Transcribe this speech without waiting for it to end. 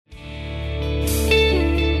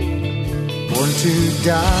to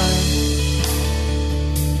die,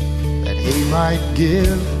 that he might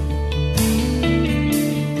give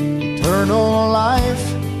eternal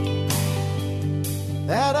life,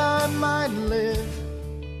 that I might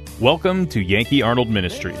live. Welcome to Yankee Arnold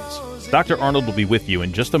Ministries. Dr. Arnold will be with you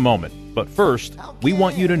in just a moment, but first, we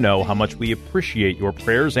want you to know how much we appreciate your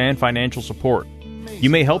prayers and financial support. You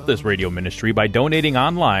may help this radio ministry by donating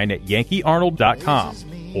online at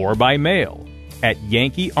yankeearnold.com or by mail at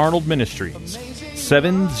Yankee Arnold Ministries,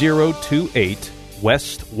 7028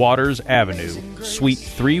 West Waters Avenue, Suite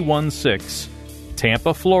 316,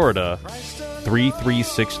 Tampa, Florida,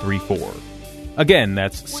 33634. Again,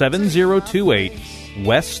 that's 7028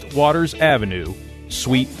 West Waters Avenue,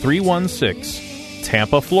 Suite 316,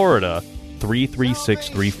 Tampa, Florida,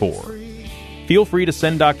 33634. Feel free to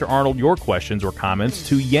send Dr. Arnold your questions or comments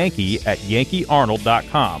to Yankee at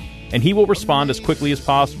yankeearnold.com, and he will respond as quickly as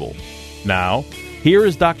possible. Now, here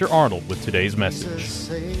is Dr. Arnold with today's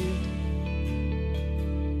message.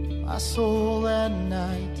 My soul that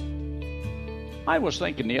night. I was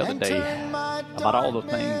thinking the other day about all the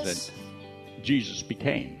things that Jesus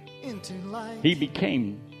became. He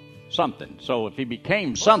became something. So if he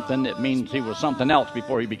became something, it means he was something else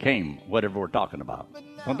before he became whatever we're talking about.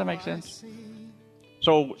 Don't that make sense?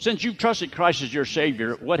 So since you've trusted Christ as your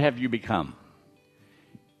Savior, what have you become?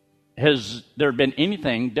 Has there been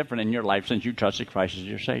anything different in your life since you trusted Christ as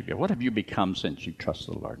your Savior? What have you become since you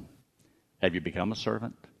trusted the Lord? Have you become a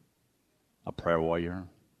servant, a prayer warrior,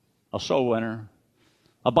 a soul winner,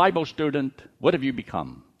 a Bible student? What have you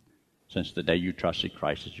become since the day you trusted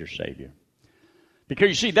Christ as your Savior? Because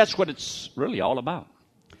you see, that's what it's really all about.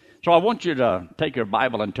 So I want you to take your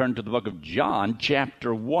Bible and turn to the book of John,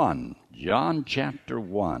 chapter 1. John, chapter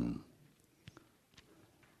 1.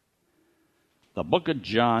 The book of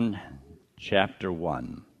John, chapter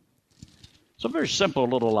 1. It's a very simple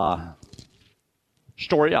little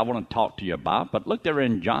story I want to talk to you about, but look there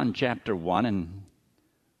in John, chapter 1 and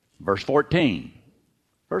verse 14.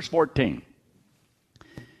 Verse 14.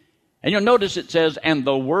 And you'll notice it says, "And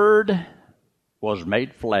the Word was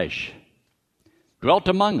made flesh, dwelt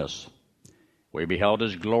among us. We beheld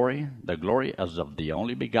his glory, the glory as of the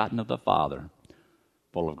only begotten of the Father,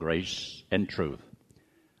 full of grace and truth."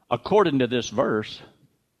 According to this verse,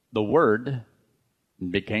 the Word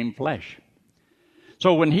became flesh.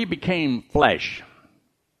 So when he became flesh,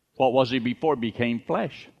 what was he before he became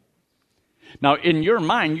flesh? Now, in your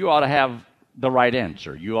mind, you ought to have the right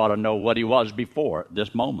answer. You ought to know what he was before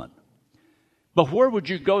this moment. But where would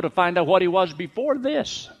you go to find out what he was before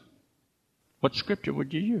this? What scripture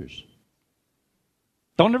would you use?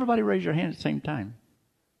 Don't everybody raise your hand at the same time.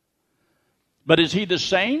 But is he the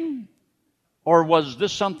same? Or was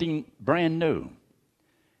this something brand new?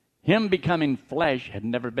 Him becoming flesh had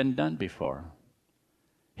never been done before.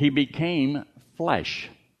 He became flesh.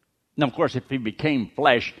 Now, of course, if he became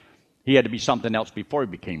flesh, he had to be something else before he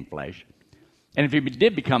became flesh. And if he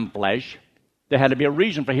did become flesh, there had to be a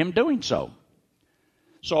reason for him doing so.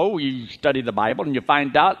 So you study the Bible and you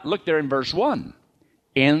find out, look there in verse 1.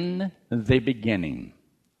 In the beginning.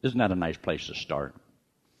 Isn't that a nice place to start?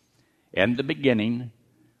 In the beginning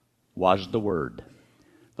was the Word.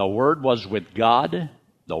 The Word was with God.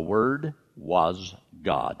 The Word was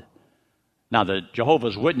God. Now, the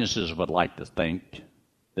Jehovah's Witnesses would like to think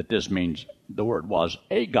that this means the Word was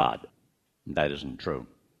a God. That isn't true.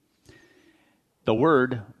 The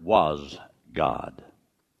Word was God.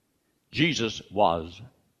 Jesus was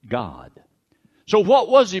God. So what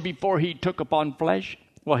was he before he took upon flesh?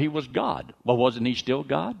 Well, he was God. Well, wasn't he still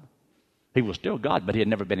God? He was still God, but he had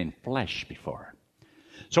never been in flesh before.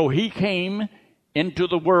 So he came into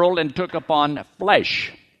the world and took upon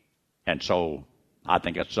flesh. And so I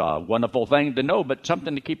think it's a wonderful thing to know, but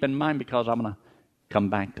something to keep in mind because I'm going to come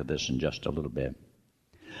back to this in just a little bit.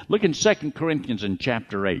 Look in 2 Corinthians in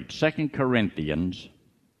chapter 8. 2 Corinthians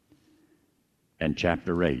and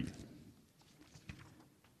chapter 8.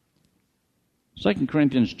 2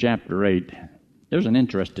 Corinthians chapter 8, there's an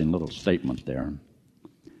interesting little statement there.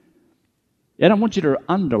 And I want you to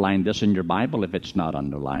underline this in your Bible if it's not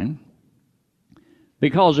underlined,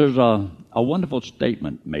 because there's a wonderful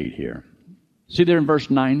statement made here. See there in verse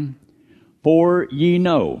 9? "For ye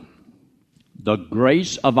know the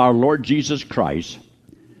grace of our Lord Jesus Christ,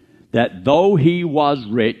 that though he was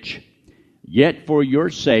rich, yet for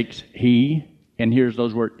your sakes he," and here's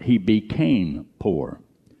those words, "he became poor."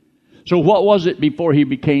 So what was it before he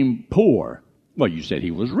became poor? Well, you said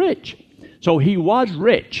he was rich. So he was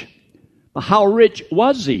rich. But how rich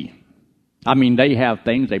was he? I mean, they have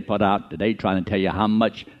things they put out today trying to tell you how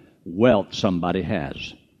much wealth somebody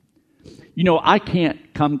has. You know, I can't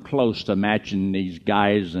come close to matching these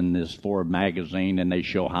guys in this Forbes magazine, and they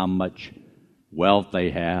show how much wealth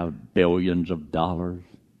they have, billions of dollars.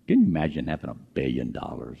 Can you imagine having $1 billion?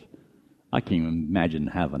 I can't even imagine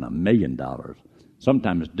having $1 million.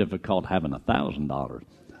 Sometimes it's difficult having $1,000.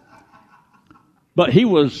 But he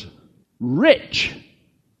was rich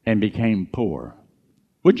and became poor.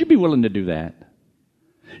 Would you be willing to do that?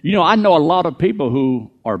 You know, I know a lot of people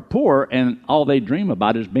who are poor and all they dream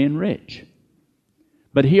about is being rich.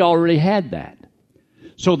 But he already had that.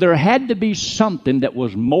 So there had to be something that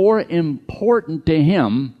was more important to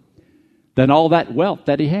him than all that wealth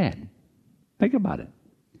that he had. Think about it.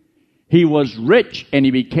 He was rich and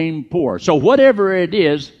he became poor. So whatever it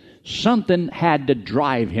is, something had to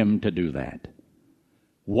drive him to do that.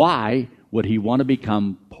 Why would he want to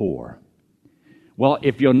become poor? Well,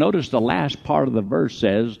 if you'll notice, the last part of the verse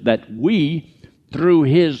says that we, through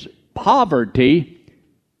his poverty,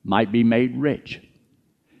 might be made rich.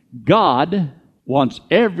 God wants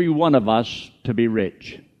every one of us to be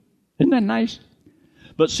rich. Isn't that nice?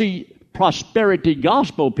 But see, prosperity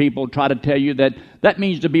gospel people try to tell you that that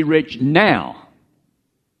means to be rich now.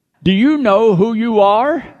 Do you know who you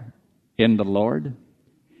are in the Lord?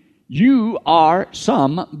 You are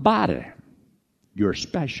somebody. You're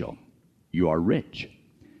special. You are rich.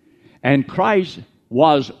 And Christ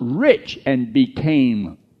was rich and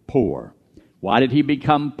became poor. Why did he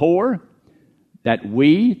become poor? That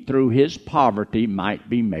we, through his poverty, might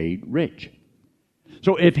be made rich.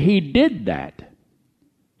 So if he did that,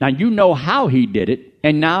 now you know how he did it,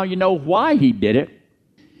 and now you know why he did it,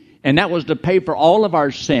 and that was to pay for all of our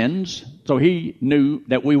sins. So he knew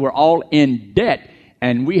that we were all in debt,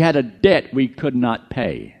 and we had a debt we could not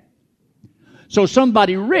pay. So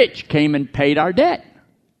somebody rich came and paid our debt.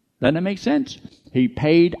 Doesn't that make sense? He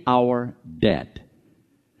paid our debt.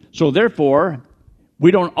 So therefore,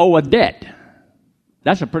 we don't owe a debt.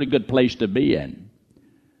 That's a pretty good place to be in.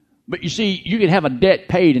 But you see, you can have a debt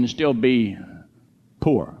paid and still be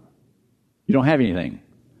poor. You don't have anything.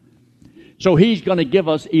 So he's going to give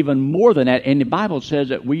us even more than that. And the Bible says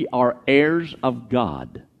that we are heirs of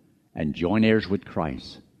God and joint heirs with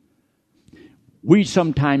Christ. We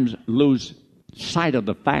sometimes lose sight of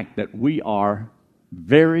the fact that we are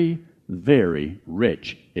very, very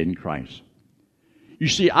rich in Christ. You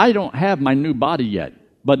see, I don't have my new body yet,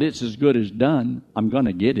 but it's as good as done. I'm going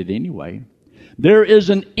to get it anyway. There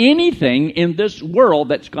isn't anything in this world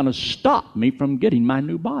that's going to stop me from getting my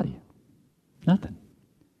new body. Nothing.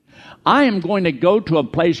 I am going to go to a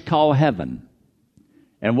place called heaven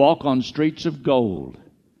and walk on streets of gold,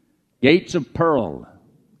 gates of pearl,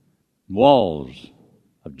 walls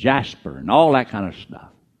of jasper, and all that kind of stuff.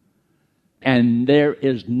 And there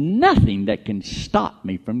is nothing that can stop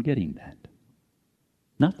me from getting that.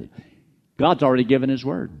 Nothing. God's already given his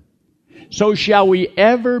word. So shall we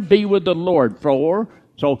ever be with the Lord.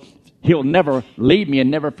 So he'll never leave me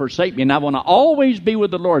and never forsake me. And I want to always be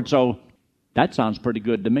with the Lord. So that sounds pretty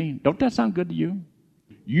good to me. Don't that sound good to you?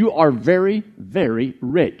 You are very, very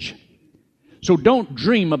rich. So don't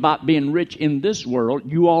dream about being rich in this world.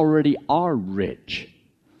 You already are rich.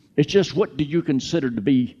 It's just, what do you consider to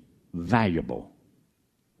be valuable?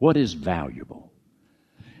 What is valuable?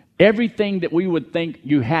 Everything that we would think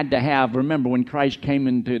you had to have, remember, when Christ came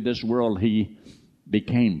into this world, he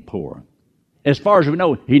became poor. As far as we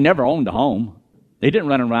know, he never owned a home. They didn't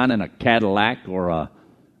run around in a Cadillac or a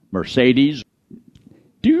Mercedes.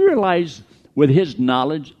 Do you realize, with his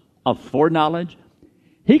knowledge of foreknowledge,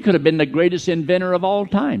 he could have been the greatest inventor of all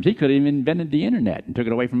times. He could have invented the internet and took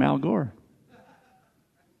it away from Al Gore.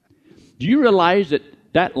 Do you realize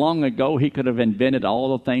that long ago he could have invented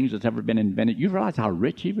all the things that's ever been invented? You realize how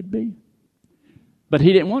rich he would be? But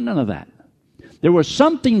he didn't want none of that. There was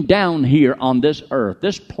something down here on this earth,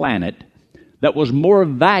 this planet, that was more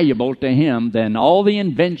valuable to him than all the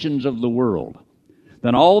inventions of the world,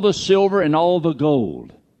 than all the silver and all the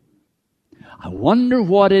gold. I wonder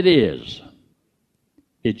what it is.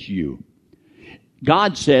 It's you.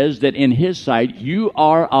 God says that in his sight, you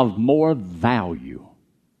are of more value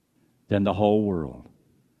than the whole world.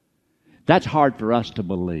 That's hard for us to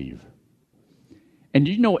believe. And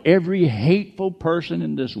do you know every hateful person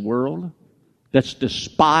in this world that's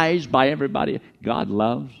despised by everybody, God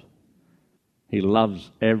loves? He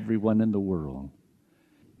loves everyone in the world.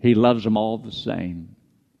 He loves them all the same.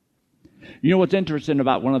 You know what's interesting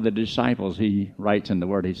about one of the disciples? He writes in the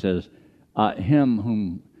Word, he says, him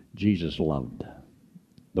whom Jesus loved.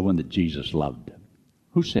 The one that Jesus loved.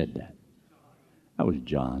 Who said that? That was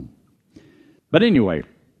John. But anyway,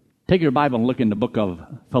 take your Bible and look in the book of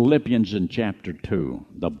Philippians in chapter 2.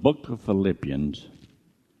 The book of Philippians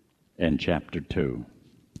in chapter 2.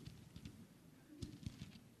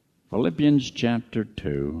 Philippians chapter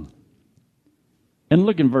 2. And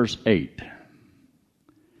look in verse 8.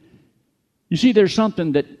 You see, there's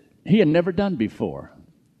something that he had never done before.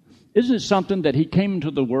 Isn't it something that he came into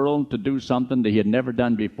the world to do something that he had never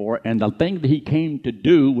done before, and the thing that he came to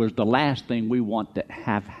do was the last thing we want to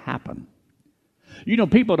have happen? You know,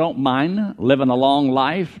 people don't mind living a long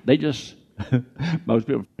life. They just, most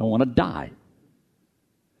people don't want to die.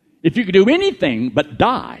 If you could do anything but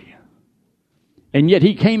die, and yet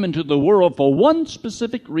he came into the world for one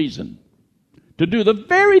specific reason, to do the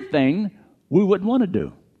very thing we wouldn't want to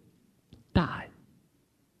do, die.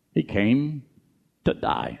 He came to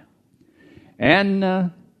die.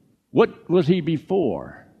 And what was he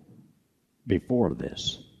before? Before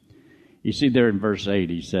this. You see there in verse 8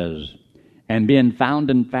 he says, and being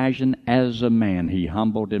found in fashion as a man, he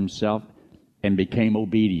humbled himself and became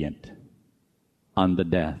obedient unto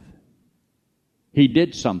death. He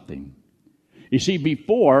did something. You see,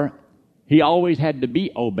 before, he always had to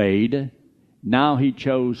be obeyed. Now he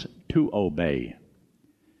chose to obey.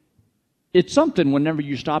 It's something whenever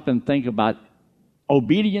you stop and think about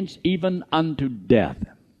obedience even unto death.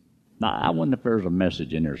 Now, I wonder if there's a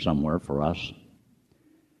message in there somewhere for us.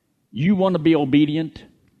 You want to be obedient?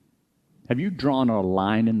 Have you drawn a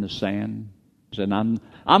line in the sand? Said,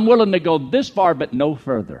 I'm willing to go this far, but no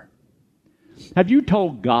further. Have you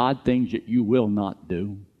told God things that you will not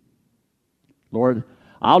do? Lord,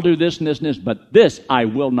 I'll do this and this and this, but this I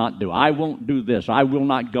will not do. I won't do this. I will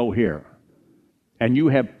not go here. And you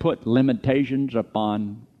have put limitations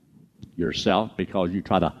upon yourself because you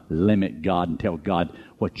try to limit God and tell God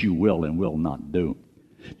what you will and will not do.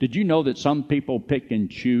 Did you know that some people pick and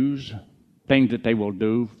choose things that they will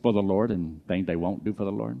do for the Lord and things they won't do for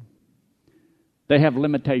the Lord? They have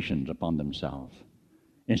limitations upon themselves.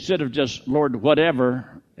 Instead of just, Lord,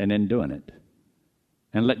 whatever, and then doing it.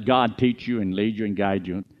 And let God teach you and lead you and guide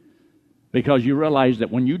you. Because you realize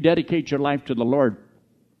that when you dedicate your life to the Lord,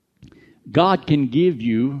 God can give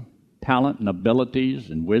you talent and abilities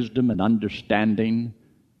and wisdom and understanding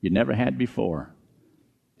you never had before.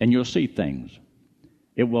 And you'll see things.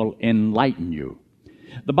 It will enlighten you.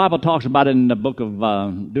 The Bible talks about it in the book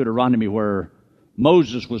of Deuteronomy where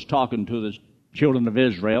Moses was talking to the children of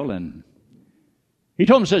Israel, and he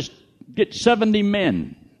told them, says, get 70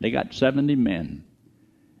 men. They got 70 men.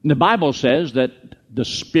 And the Bible says that the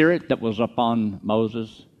spirit that was upon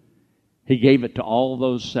Moses, he gave it to all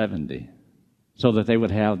those 70 so that they would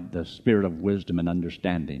have the spirit of wisdom and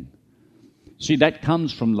understanding. See, that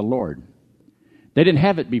comes from the Lord. They didn't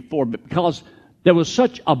have it before, but because there was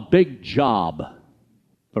such a big job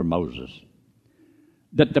for Moses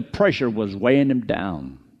that the pressure was weighing him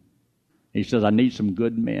down. He says, I need some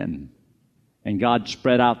good men. And God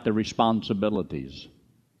spread out the responsibilities.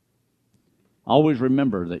 Always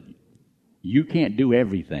remember that you can't do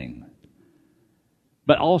everything.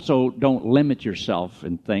 But also don't limit yourself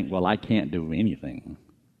and think, well, I can't do anything.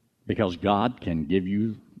 Because God can give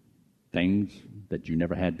you things that you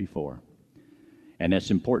never had before. And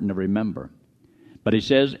that's important to remember. But he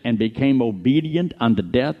says, and became obedient unto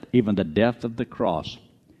death, even the death of the cross.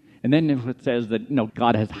 And then it says that,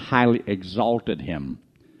 God has highly exalted him.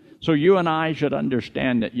 So you and I should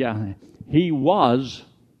understand that, he was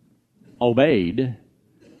obeyed.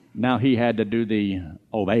 Now he had to do the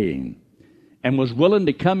obeying. And was willing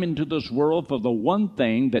to come into this world for the one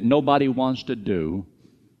thing that nobody wants to do,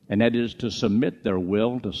 and that is to submit their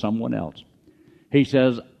will to someone else. He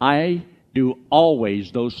says, I do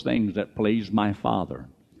always those things that please my Father.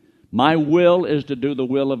 My will is to do the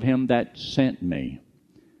will of him that sent me.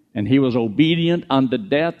 And he was obedient unto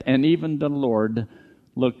death, and even the Lord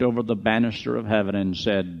looked over the banister of heaven and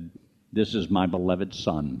said, this is my beloved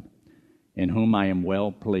Son, in whom I am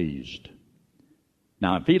well pleased.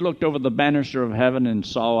 Now, if he looked over the banister of heaven and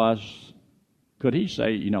saw us, could he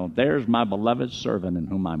say, there's my beloved servant in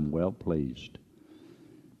whom I'm well pleased?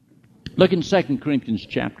 Look in 2 Corinthians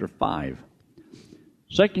chapter 5.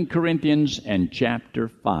 2 Corinthians and chapter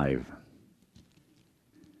 5.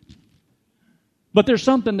 But there's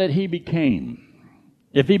something that he became.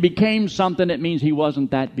 If he became something, it means he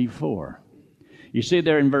wasn't that before. You see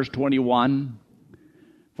there in verse 21,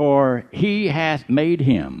 for he hath made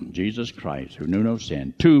him, Jesus Christ, who knew no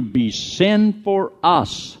sin, to be sin for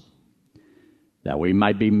us, that we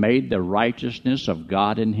might be made the righteousness of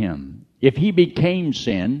God in him. If he became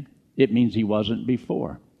sin, it means he wasn't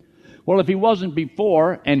before. Well, if he wasn't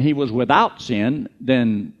before and he was without sin,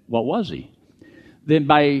 then what was he? Then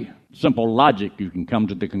by simple logic, you can come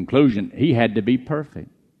to the conclusion he had to be perfect.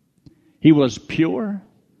 He was pure.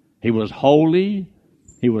 He was holy.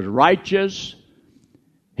 He was righteous.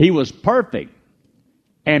 He was perfect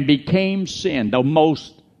and became sin, the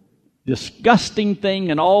most disgusting thing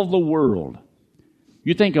in all the world.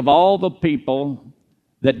 You think of all the people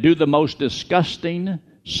that do the most disgusting,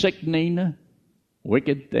 sickening,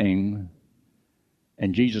 wicked thing,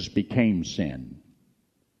 and Jesus became sin.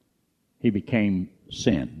 He became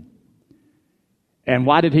sin. And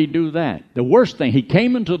why did he do that? The worst thing, he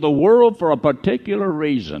came into the world for a particular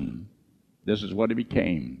reason. This is what he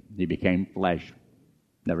became. He became flesh.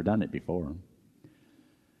 Never done it before.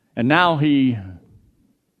 And now he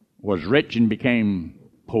was rich and became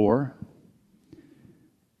poor.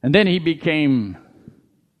 And then he became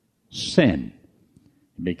sin.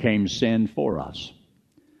 He became sin for us.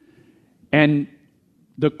 And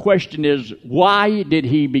the question is, why did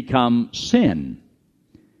he become sin?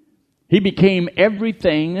 He became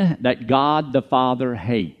everything that God the Father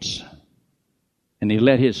hates. And he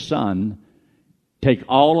let his Son take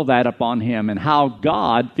all of that upon him, and how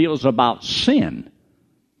God feels about sin.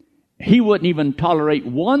 He wouldn't even tolerate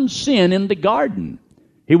one sin in the garden.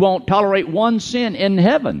 He won't tolerate one sin in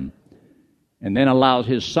heaven. And then allows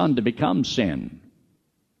his Son to become sin.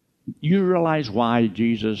 You realize why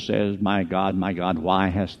Jesus says, my God, why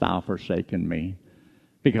hast thou forsaken me?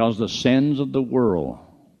 Because the sins of the world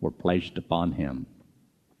were placed upon him.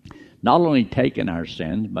 Not only taking our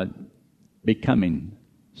sins, but becoming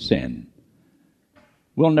sin.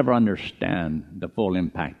 We'll never understand the full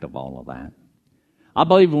impact of all of that. I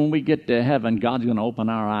believe when we get to heaven, God's going to open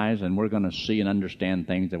our eyes and we're going to see and understand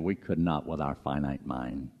things that we could not with our finite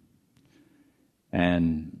mind.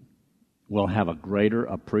 And we'll have a greater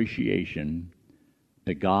appreciation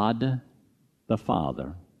to God the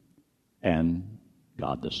Father and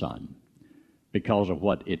God the Son because of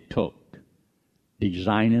what it took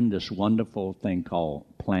designing this wonderful thing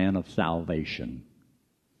called plan of salvation.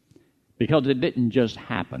 Because it didn't just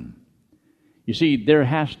happen. You see, there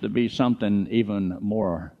has to be something even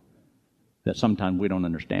more that sometimes we don't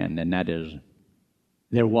understand, and that is,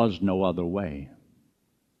 there was no other way.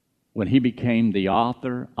 When he became the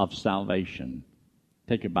author of salvation,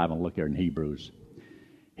 take your Bible and look here in Hebrews.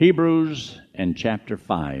 Hebrews and chapter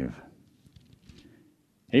 5.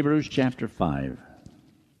 Hebrews chapter 5.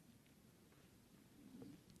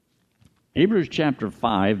 Hebrews chapter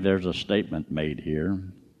 5, there's a statement made here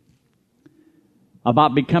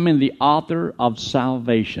about becoming the author of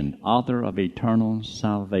salvation, author of eternal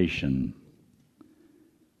salvation.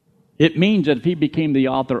 It means that if he became the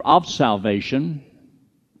author of salvation,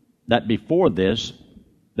 that before this,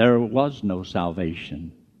 there was no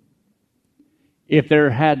salvation. If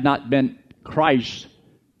there had not been Christ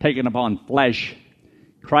taken upon flesh,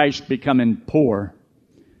 Christ becoming poor,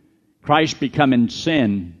 Christ becoming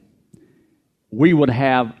sin, we would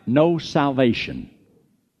have no salvation.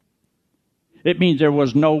 It means there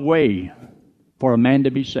was no way for a man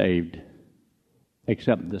to be saved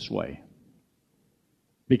except this way.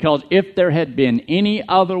 Because if there had been any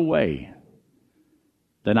other way,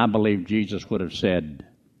 then I believe Jesus would have said,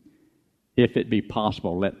 if it be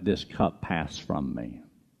possible, let this cup pass from me.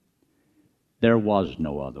 There was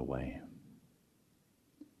no other way.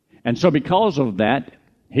 And so because of that,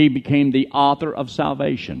 he became the author of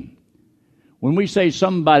salvation. When we say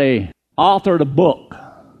somebody authored a book,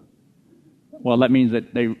 well, that means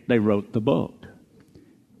that they wrote the book.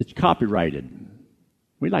 It's copyrighted.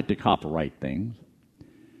 We like to copyright things.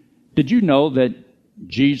 Did you know that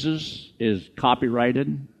Jesus is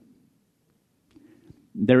copyrighted?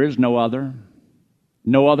 There is no other.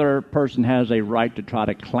 No other person has a right to try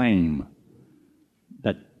to claim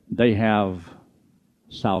that they have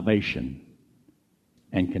salvation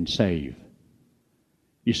and can save.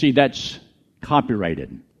 You see, that's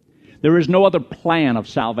copyrighted. There is no other plan of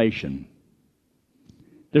salvation.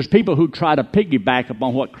 There's people who try to piggyback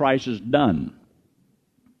upon what Christ has done,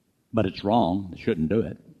 but it's wrong. They shouldn't do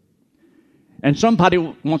it. And somebody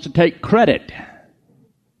wants to take credit,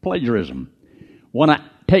 plagiarism, want to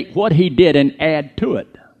take what he did and add to it,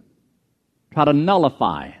 try to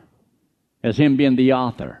nullify as him being the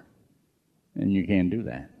author. And you can't do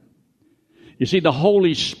that. You see, the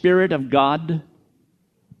Holy Spirit of God,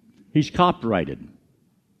 he's copyrighted.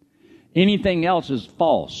 Anything else is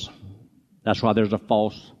false. That's why there's a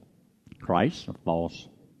false Christ, a false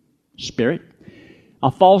spirit, a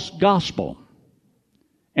false gospel.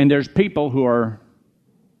 And there's people who are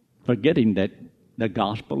forgetting that the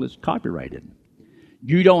gospel is copyrighted.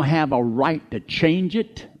 You don't have a right to change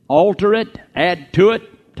it, alter it, add to it,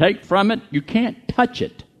 take from it. You can't touch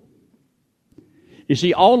it. You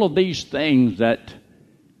see, all of these things that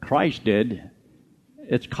Christ did,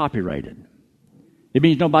 it's copyrighted. It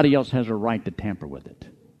means nobody else has a right to tamper with it.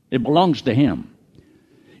 It belongs to him.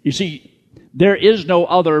 You see, there is no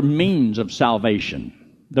other means of salvation.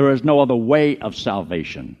 There is no other way of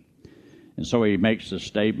salvation. And so he makes the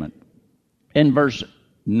statement. In verse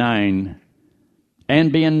 9,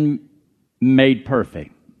 and being made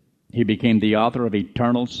perfect, he became the author of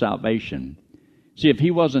eternal salvation. See, if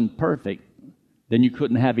he wasn't perfect, then you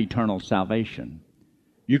couldn't have eternal salvation.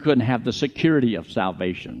 You couldn't have the security of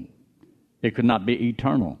salvation. It could not be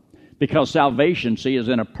eternal. Because salvation, see, is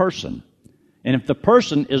in a person. And if the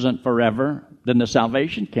person isn't forever, then the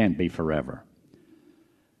salvation can't be forever.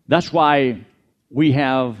 That's why we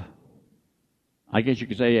have, I guess you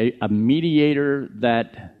could say, a mediator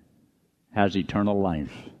that has eternal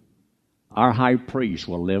life. Our high priest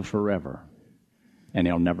will live forever, and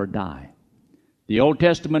he'll never die. The Old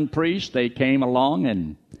Testament priests, they came along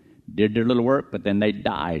and did their little work, but then they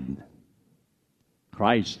died.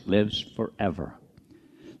 Christ lives forever.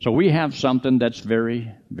 So we have something that's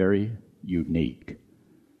very, very unique.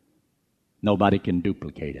 Nobody can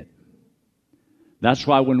duplicate it. That's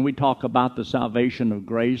why when we talk about the salvation of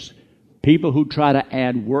grace, people who try to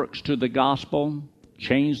add works to the gospel,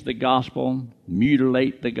 change the gospel,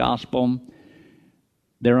 mutilate the gospel,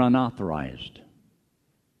 they're unauthorized.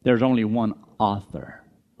 There's only one author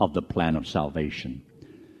of the plan of salvation,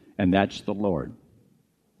 and that's the Lord.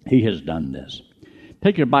 He has done this.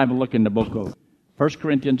 Take your Bible, look in the book of 1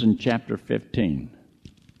 Corinthians in chapter 15.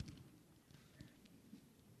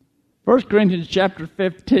 1 Corinthians chapter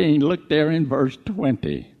 15, look there in verse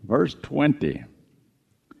 20. Verse 20.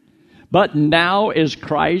 But now is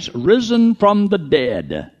Christ risen from the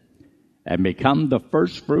dead and become the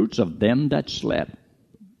firstfruits of them that slept.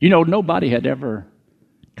 You know, nobody had ever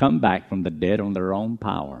come back from the dead on their own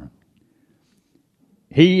power.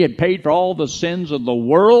 He had paid for all the sins of the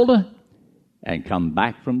world and come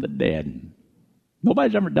back from the dead.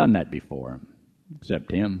 Nobody's ever done that before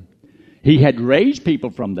except him. He had raised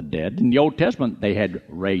people from the dead. In the Old Testament, they had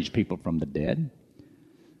raised people from the dead.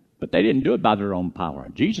 But they didn't do it by their own power.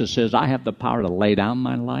 Jesus says, I have the power to lay down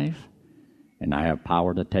my life, and I have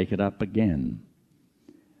power to take it up again.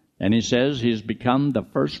 And he says he's become the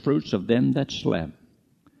firstfruits of them that slept.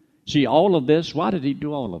 See, all of this, why did he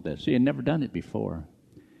do all of this? He had never done it before.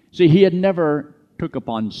 See, he had never took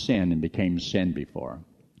upon sin and became sin before.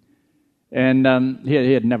 And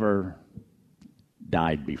he had never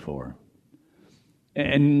died before.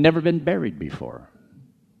 And never been buried before.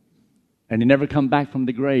 And he never come back from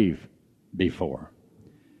the grave before.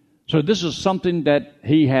 So this is something that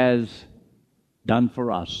he has done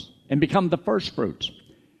for us and become the firstfruits.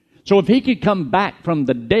 So if he could come back from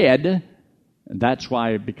the dead, that's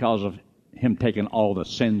why, because of him taking all the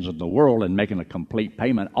sins of the world and making a complete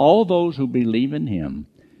payment, all those who believe in him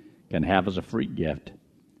can have as a free gift,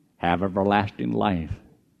 have everlasting life,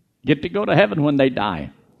 get to go to heaven when they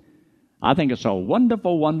die. I think it's a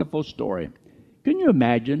wonderful, wonderful story. Can you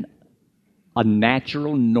imagine a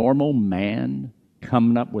natural, normal man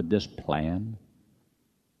coming up with this plan?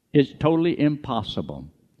 It's totally impossible.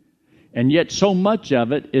 And yet so much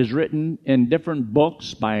of it is written in different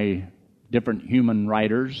books by different human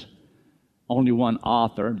writers. Only one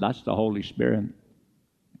author, that's the Holy Spirit.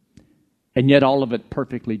 And yet all of it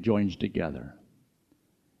perfectly joins together.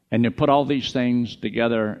 And to put all these things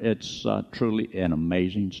together, it's truly an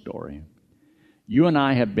amazing story. You and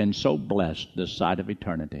I have been so blessed this side of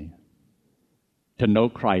eternity to know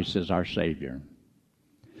Christ as our Savior.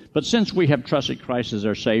 But since we have trusted Christ as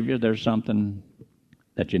our Savior, there's something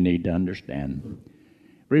that you need to understand.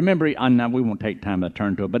 Remember, we won't take time to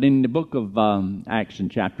turn to it, but in the book of Acts in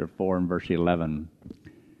chapter 4 and verse 11,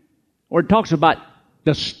 where it talks about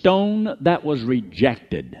the stone that was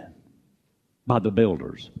rejected by the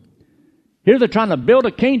builders. Here they're trying to build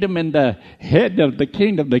a kingdom, and the head of the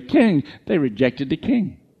king, they rejected the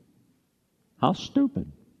king. How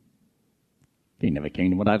stupid. Can't have a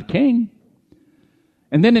kingdom without a king.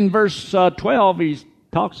 And then in verse 12, he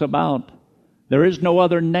talks about there is no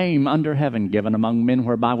other name under heaven given among men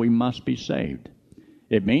whereby we must be saved.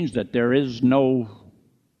 It means that there is no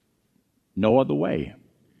other way.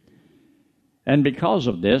 And because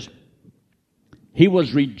of this, he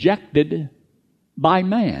was rejected by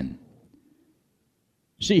man.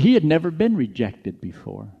 See, he had never been rejected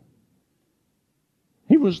before.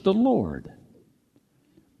 He was the Lord.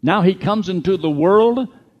 Now he comes into the world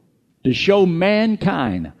to show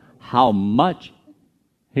mankind how much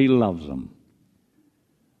he loves them.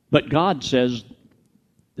 But God says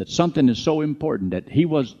that something is so important that he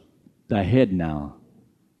was the head now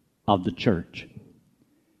of the church.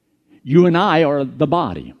 You and I are the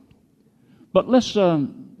body. But let's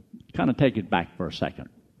kind of take it back for a second.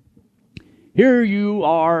 Here you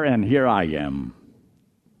are and here I am.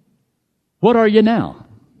 What are you now?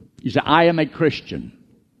 You say, I am a Christian.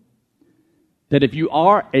 That if you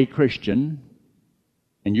are a Christian,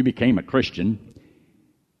 and you became a Christian,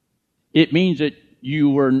 it means that you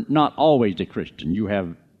were not always a Christian. You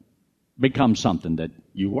have become something that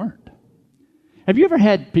you weren't. Have you ever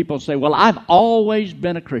had people say, well, I've always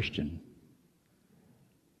been a Christian?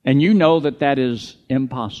 And you know that that is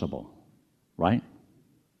impossible, right?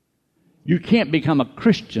 You can't become a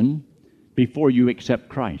Christian before you accept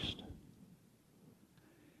Christ.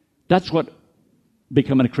 That's what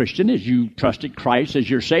becoming a Christian is. You trusted Christ as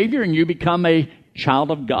your Savior and you become a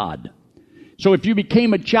child of God. So if you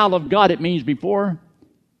became a child of God, it means before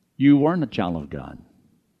you weren't a child of God.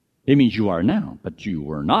 It means you are now, but you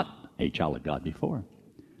were not a child of God before.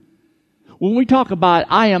 When we talk about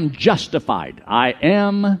I am justified, I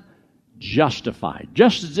am justified.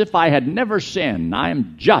 Just as if I had never sinned. I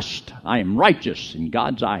am just. I am righteous in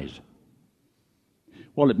God's eyes.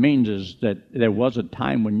 Well, it means is that there was a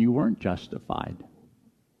time when you weren't justified.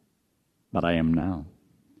 But I am now.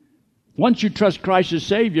 Once you trust Christ as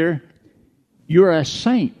Savior, you're a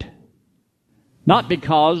saint. Not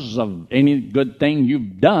because of any good thing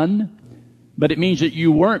you've done, but it means that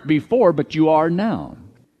you weren't before, but you are now.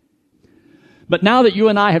 But now that you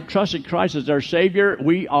and I have trusted Christ as our Savior,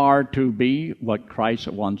 we are to be what Christ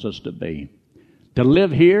wants us to be. To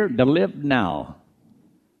live here, to live now.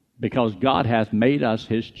 Because God hath made us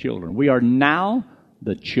His children. We are now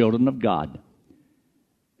the children of God.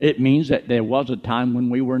 It means that there was a time when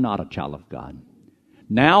we were not a child of God.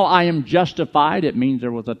 Now I am justified. It means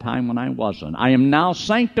there was a time when I wasn't. I am now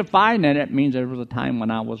sanctified, and it means there was a time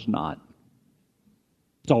when I was not.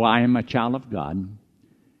 So I am a child of God.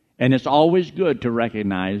 And it's always good to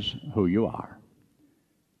recognize who you are.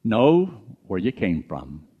 Know where you came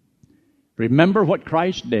from. Remember what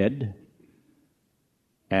Christ did.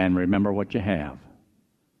 And remember what you have.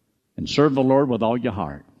 And serve the Lord with all your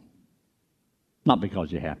heart. Not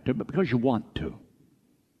because you have to, but because you want to.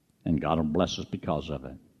 And God will bless us because of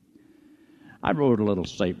it. I wrote a little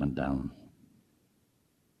statement down.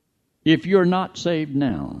 If you're not saved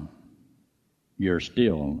now, you're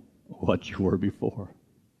still what you were before.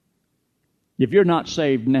 If you're not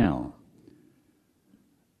saved now,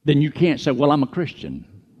 then you can't say, well, I'm a Christian.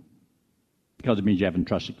 Because it means you haven't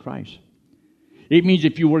trusted Christ. It means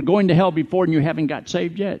if you were going to hell before and you haven't got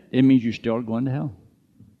saved yet, it means you still are going to hell.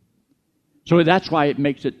 So that's why it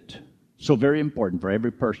makes it so very important for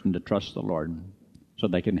every person to trust the Lord so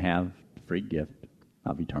they can have the free gift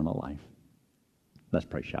of eternal life. Let's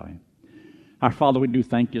pray, shall we? Our Father, we do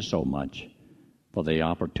thank you so much for the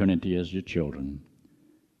opportunity as your children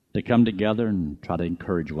to come together and try to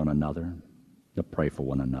encourage one another, to pray for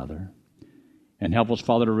one another. And help us,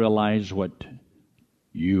 Father, to realize what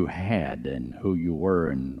you had and who you were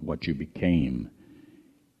and what you became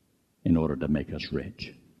in order to make us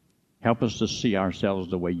rich. Help us to see ourselves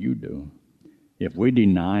the way you do. If we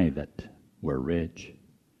deny that we're rich,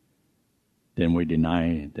 then we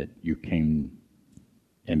deny that you came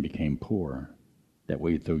and became poor, that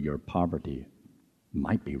we through your poverty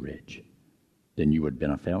might be rich. Then you would have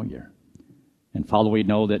been a failure. And Father, we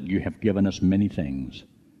know that you have given us many things,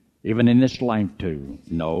 even in this life, to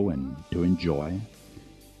know and to enjoy,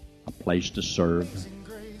 a place to serve,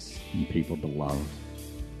 and people to love.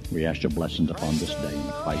 We ask your blessings upon this day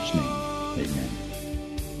in Christ's name. Amen.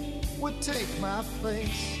 Would take my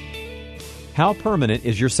place. How permanent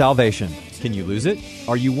is your salvation? Can you lose it?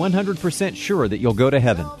 Are you 100% sure that you'll go to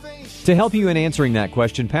heaven? To help you in answering that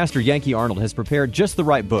question, Pastor Yankee Arnold has prepared just the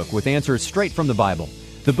right book with answers straight from the Bible.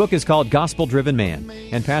 The book is called Gospel Driven Man,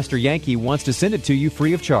 and Pastor Yankee wants to send it to you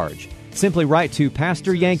free of charge. Simply write to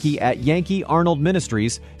Pastor Yankee at Yankee Arnold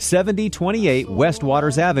Ministries, 7028 West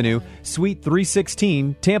Waters Avenue, Suite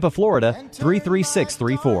 316, Tampa, Florida,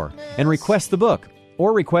 33634, and request the book,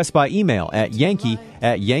 or request by email at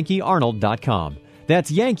yankee@yankeearnold.com.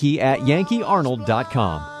 That's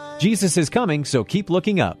yankee@yankeearnold.com. Jesus is coming, so keep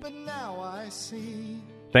looking up.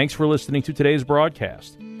 Thanks for listening to today's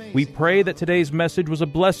broadcast. We pray that today's message was a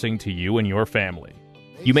blessing to you and your family.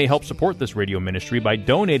 You may help support this radio ministry by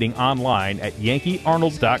donating online at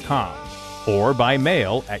yankeearnold.com or by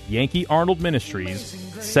mail at Yankee Arnold Ministries,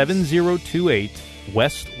 7028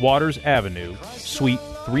 West Waters Avenue, Suite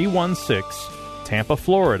 316, Tampa,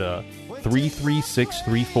 Florida,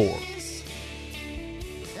 33634.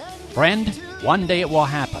 Friend, one day it will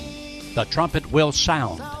happen. The trumpet will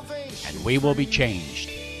sound, and we will be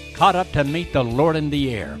changed, caught up to meet the Lord in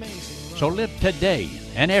the air. So live today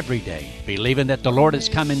and every day, believing that the Lord is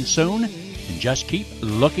coming soon, and just keep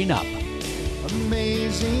looking up.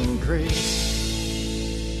 Amazing grace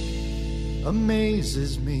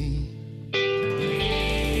amazes me.